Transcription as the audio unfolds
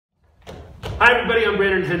Hi everybody, I'm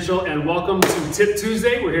Brandon Henschel and welcome to Tip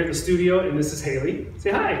Tuesday. We're here at the studio and this is Haley.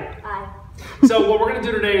 Say hi. Hi. So what we're going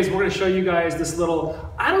to do today is we're going to show you guys this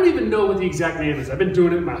little, I don't even know what the exact name is. I've been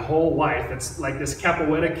doing it my whole life. It's like this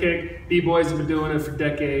capoeira kick. B-boys have been doing it for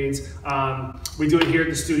decades. We do it here at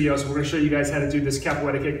the studio, so we're going to show you guys how to do this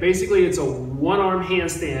capoeira kick. Basically, it's a one-arm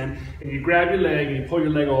handstand and you grab your leg and you pull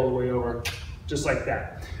your leg all the way over, just like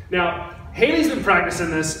that. Now, Haley's been practicing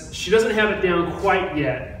this. She doesn't have it down quite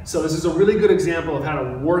yet. So this is a really good example of how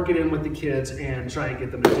to work it in with the kids and try and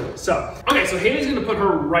get them to do it. So, okay, so Haley's gonna put her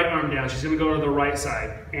right arm down. She's gonna go to the right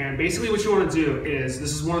side. And basically what you wanna do is,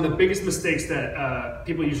 this is one of the biggest mistakes that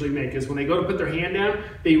people usually make, is when they go to put their hand down,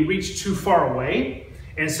 they reach too far away.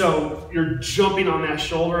 And so you're jumping on that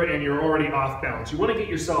shoulder and you're already off balance. You wanna get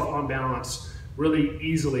yourself on balance really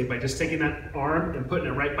easily by just taking that arm and putting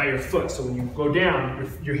it right by your foot. So when you go down,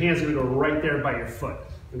 your hand's gonna go right there by your foot,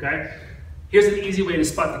 okay? Here's an easy way to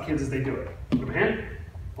spot the kids as they do it. Put my hand,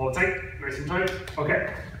 hold it tight, nice and tight.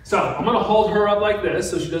 Okay, so I'm gonna hold her up like this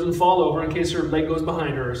so she doesn't fall over in case her leg goes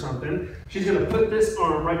behind her or something. She's gonna put this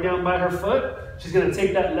arm right down by her foot. She's gonna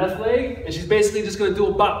take that left leg and she's basically just gonna do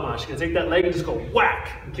a batma. She's gonna take that leg and just go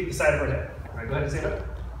whack and kick the side of her head. All right, go ahead and stand up.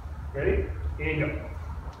 Ready? And go.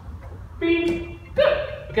 Beep. Good.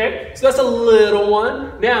 Okay, so that's a little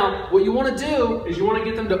one. Now, what you want to do is you want to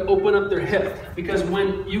get them to open up their hip, because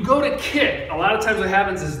when you go to kick, a lot of times what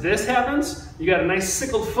happens is this happens. You got a nice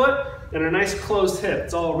sickled foot and a nice closed hip.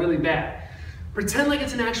 It's all really bad. Pretend like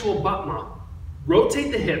it's an actual batma.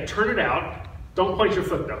 Rotate the hip, turn it out. Don't point your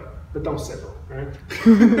foot though, but don't sickle,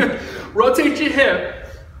 right? Rotate your hip.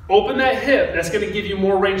 Open that hip. That's going to give you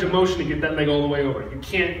more range of motion to get that leg all the way over. You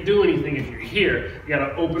can't do anything if you're here. You got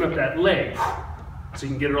to open up that leg so you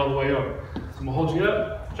can get it all the way over. So I'm going to hold you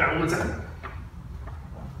up. Try it one more time.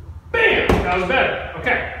 Bam! That was better.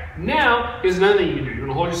 Okay. Now, here's another thing you can do. You're going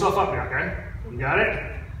to hold yourself up now, okay? You got it?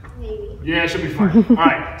 Maybe. Yeah, it should be fine. All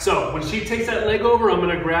right. So when she takes that leg over, I'm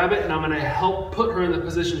going to grab it and I'm going to help put her in the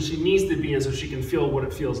position she needs to be in so she can feel what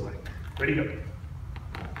it feels like. Ready, go.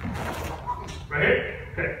 Right here.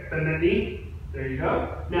 Okay, bend that knee. There you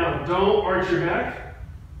go. Now, don't arch your back.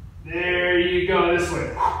 There you go, this way.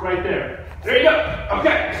 Right there. There you go.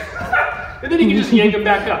 Okay. And then you can just yank them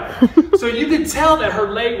back up. So you could tell that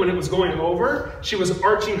her leg, when it was going over, she was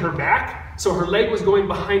arching her back. So her leg was going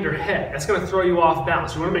behind her head. That's going to throw you off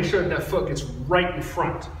balance. You want to make sure that that foot gets right in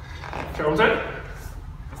front. Try one time.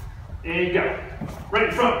 There you go. Right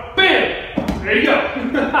in front. Bam! There you go.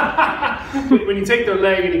 When you take their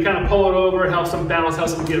leg and you kind of pull it over, it helps them balance,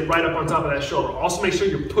 helps them get right up on top of that shoulder. Also make sure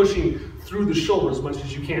you're pushing through the shoulder as much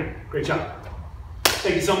as you can. Great job.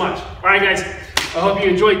 Thank you so much. All right, guys. I hope you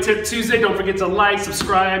enjoyed Tip Tuesday. Don't forget to like,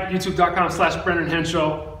 subscribe, youtube.com/Brandon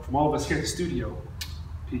Henschel. From all of us here at the studio,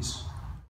 peace.